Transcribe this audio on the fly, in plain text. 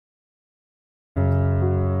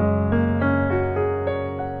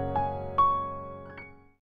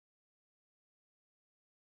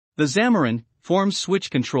The Xamarin Forms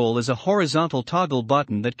Switch control is a horizontal toggle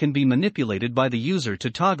button that can be manipulated by the user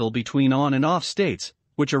to toggle between on and off states,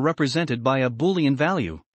 which are represented by a Boolean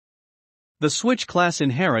value. The switch class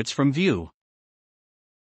inherits from View.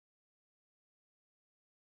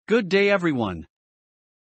 Good day everyone.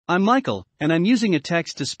 I'm Michael, and I'm using a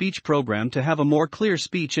text-to-speech program to have a more clear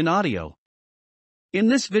speech and audio. In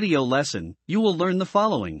this video lesson, you will learn the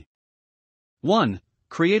following. 1.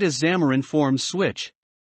 Create a Xamarin Forms switch.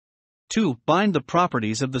 2. Bind the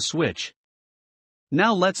properties of the switch.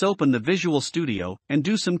 Now let's open the Visual Studio and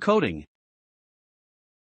do some coding.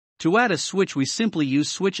 To add a switch, we simply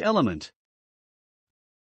use switch element.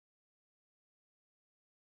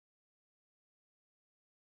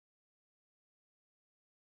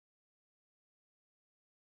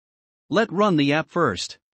 Let's run the app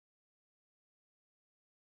first.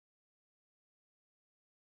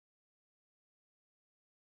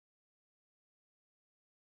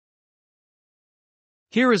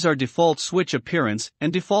 Here is our default switch appearance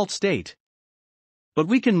and default state. But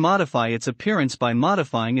we can modify its appearance by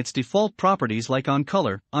modifying its default properties like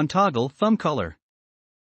onColor, onToggle, thumbColor.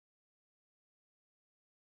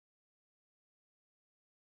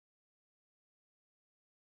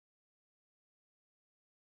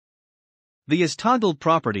 The isToggled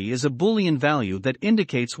property is a Boolean value that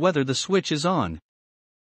indicates whether the switch is on.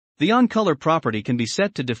 The onColor property can be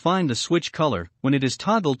set to define the switch color when it is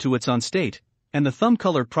toggled to its on state, and the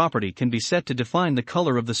thumbColor property can be set to define the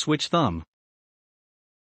color of the switch thumb.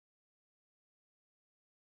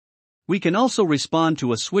 We can also respond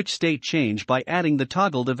to a switch state change by adding the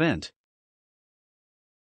toggled event.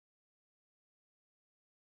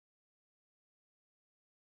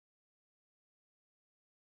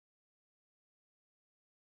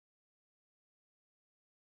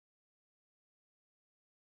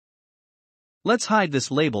 Let's hide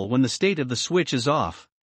this label when the state of the switch is off.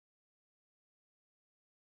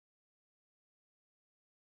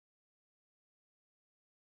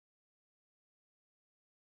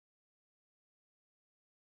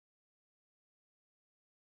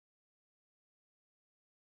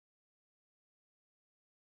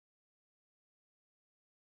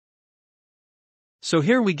 So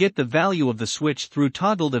here we get the value of the switch through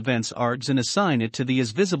toggled events args and assign it to the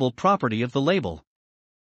isVisible property of the label.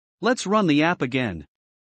 Let's run the app again.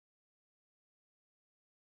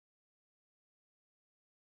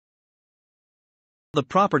 The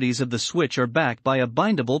properties of the switch are backed by a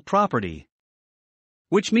bindable property,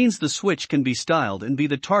 which means the switch can be styled and be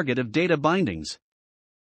the target of data bindings.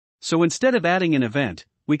 So instead of adding an event,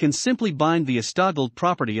 we can simply bind the isToggled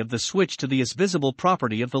property of the switch to the isVisible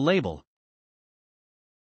property of the label.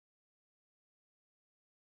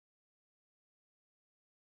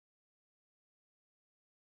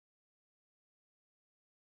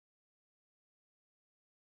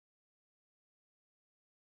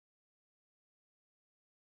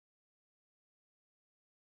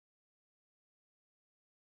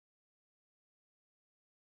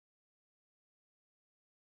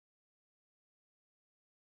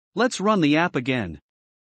 Let's run the app again.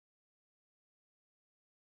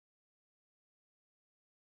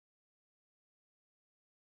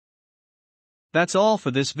 That's all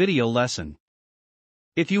for this video lesson.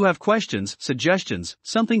 If you have questions, suggestions,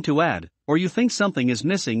 something to add, or you think something is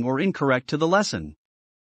missing or incorrect to the lesson,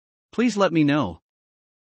 please let me know.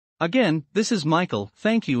 Again, this is Michael,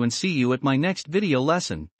 thank you and see you at my next video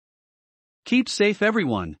lesson. Keep safe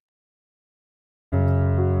everyone.